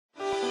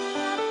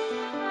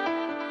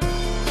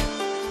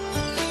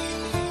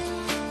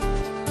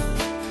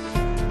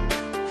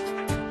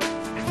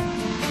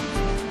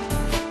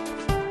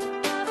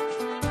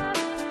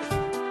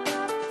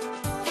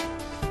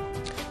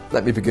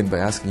Let me begin by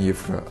asking you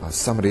for a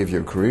summary of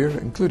your career,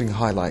 including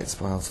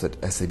highlights whilst at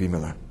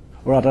SABMiller.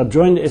 All right, I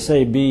joined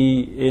SAB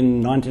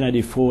in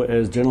 1984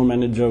 as General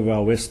Manager of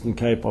our Western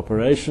Cape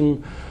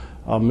operation.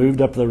 I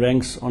moved up the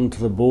ranks onto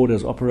the board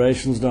as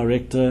Operations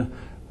Director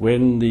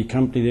when the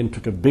company then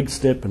took a big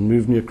step and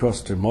moved me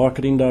across to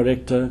Marketing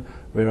Director,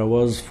 where I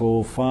was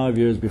for 5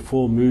 years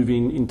before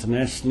moving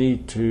internationally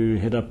to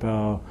head up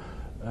our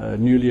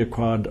newly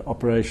acquired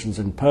operations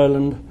in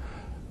Poland,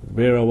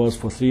 where I was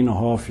for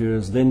 3.5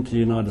 years, then to the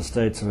United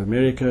States of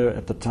America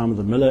at the time of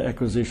the Miller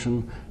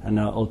acquisition, and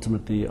now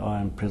ultimately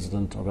I am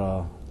President of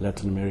our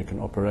Latin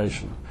American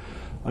operation.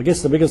 I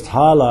guess the biggest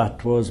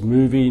highlight was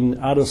moving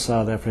out of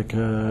South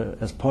Africa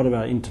as part of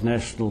our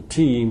international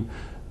team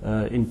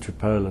into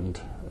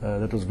Poland.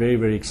 That was very,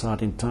 very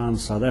exciting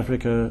times. SAB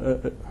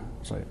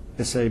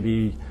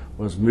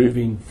was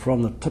moving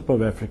from the tip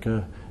of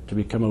Africa to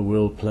become a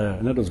world player,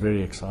 and that was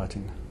very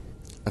exciting.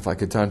 If I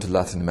could turn to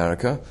Latin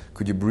America,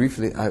 could you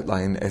briefly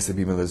outline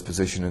SABMiller's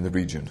position in the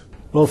region?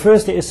 Well,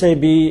 firstly,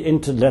 SAB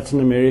entered Latin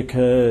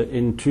America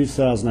in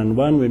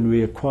 2001 when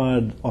we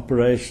acquired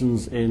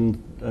operations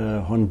in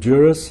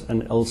Honduras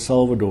and El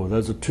Salvador.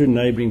 Those are two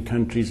neighboring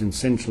countries in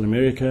Central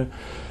America.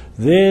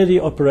 There, the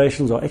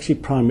operations are actually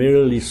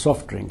primarily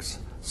soft drinks.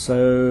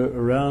 So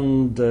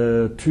around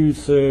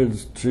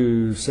 2/3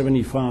 to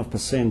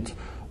 75%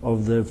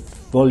 of the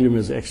volume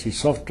is actually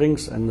soft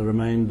drinks, and the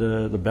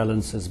remainder, the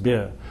balance, is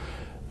beer.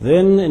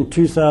 Then in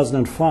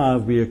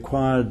 2005 we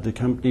acquired the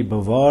company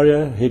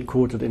Bavaria,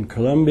 headquartered in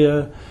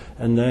Colombia,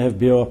 and they have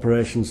beer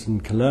operations in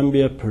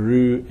Colombia,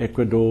 Peru,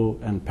 Ecuador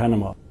and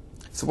Panama.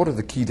 So what are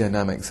the key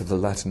dynamics of the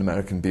Latin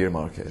American beer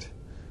market?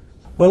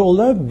 Well,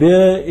 although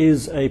beer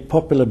is a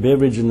popular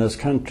beverage in those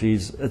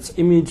countries, its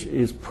image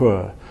is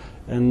poor.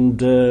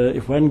 And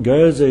if one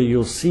goes there,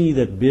 you'll see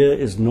that beer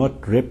is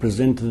not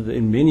represented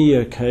in many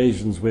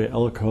occasions where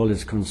alcohol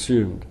is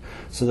consumed.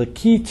 So the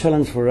key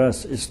challenge for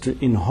us is to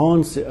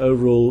enhance the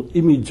overall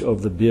image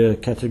of the beer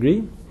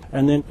category.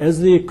 And then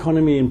as the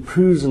economy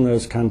improves in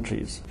those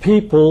countries,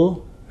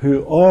 people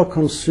who are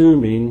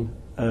consuming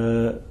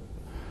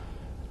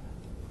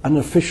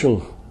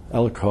unofficial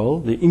alcohol,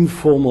 the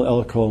informal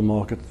alcohol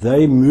market,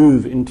 they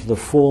move into the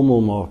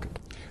formal market.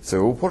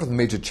 So what are the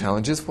major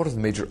challenges, what are the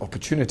major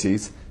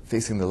opportunities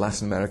facing the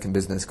Latin American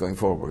business going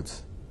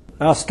forwards?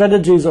 Our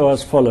strategies are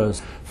as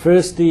follows.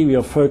 Firstly, we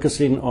are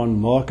focusing on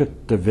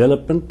market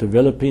development,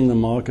 developing the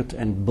market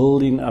and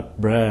building up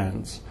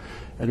brands.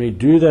 And we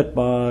do that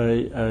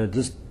by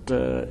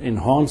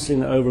enhancing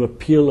the overall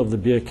appeal of the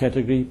beer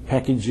category,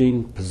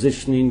 packaging,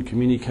 positioning,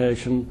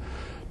 communication,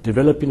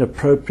 developing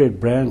appropriate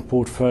brand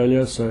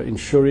portfolio, so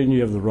ensuring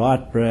you have the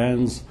right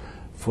brands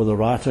for the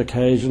right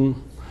occasion,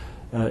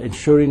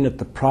 ensuring that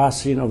the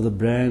pricing of the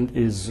brand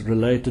is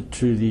related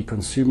to the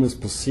consumer's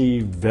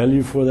perceived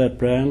value for that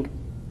brand.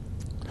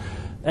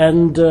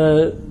 And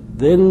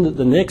then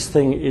the next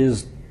thing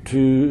is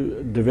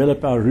to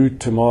develop our route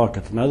to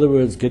market. In other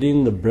words,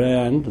 getting the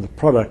brand, the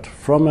product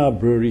from our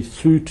brewery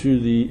through to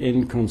the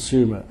end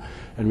consumer.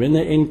 And when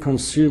the end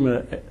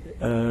consumer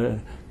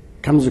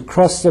comes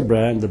across the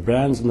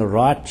brand's in the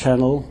right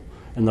channel,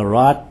 in the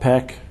right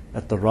pack,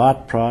 at the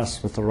right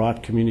price, with the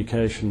right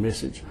communication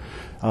message.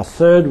 Our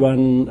third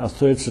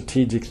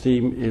strategic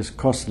theme is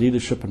cost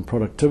leadership and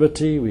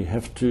productivity. We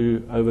have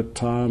to, over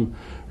time,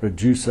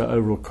 reduce our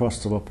overall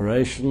cost of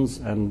operations,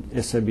 and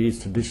SAB is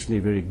traditionally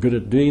very good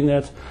at doing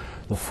that.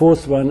 The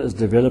fourth one is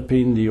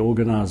developing the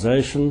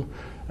organization,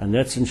 and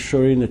that's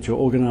ensuring that your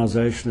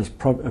organization is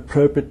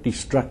appropriately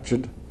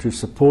structured to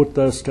support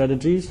those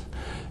strategies.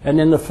 And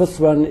then the fifth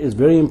one is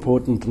very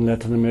important in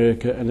Latin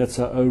America, and that's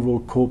our overall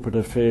corporate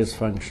affairs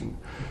function.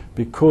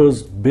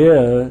 Because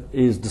beer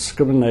is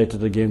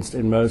discriminated against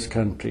in most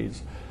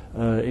countries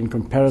in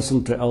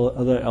comparison to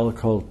other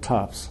alcohol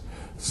types.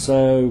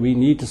 So we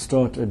need to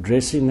start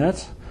addressing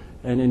that,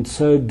 and in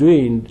so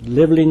doing,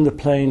 leveling the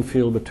playing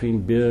field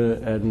between beer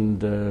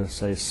and,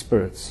 say,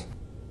 spirits.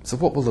 So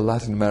what will the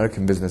Latin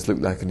American business look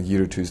like in a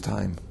year or two's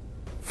time?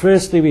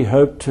 Firstly, we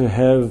hope to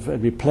have,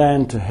 and we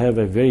plan to have,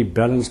 a very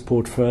balanced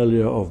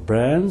portfolio of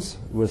brands,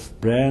 with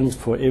brands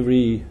for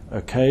every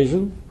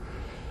occasion.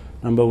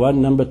 Number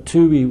one. Number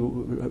two, we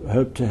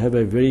hope to have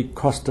a very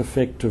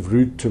cost-effective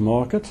route to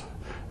market,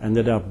 and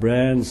that our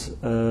brands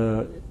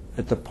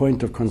at the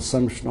point of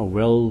consumption are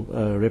well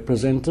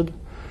represented.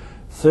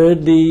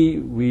 Thirdly,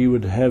 we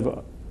would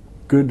have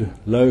good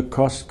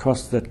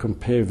costs that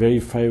compare very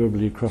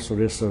favorably across the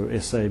rest of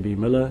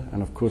SABMiller,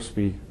 and of course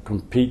we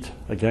compete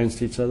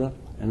against each other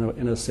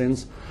in a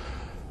sense.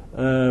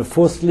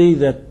 Fourthly,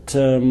 that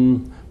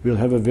we'll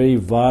have a very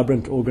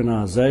vibrant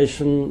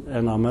organization,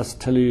 and I must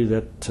tell you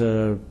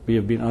that we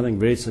have been, I think,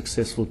 very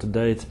successful to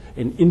date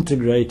in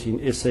integrating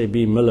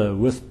SABMiller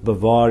with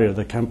Bavaria,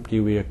 the company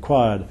we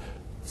acquired.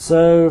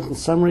 So, in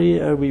summary,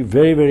 we're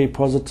very, very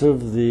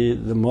positive.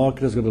 The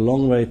market has got a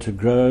long way to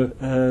grow.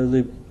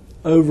 The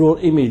overall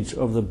image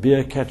of the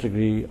beer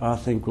category, I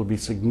think, will be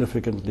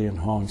significantly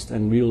enhanced,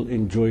 and we'll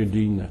enjoy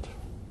doing that.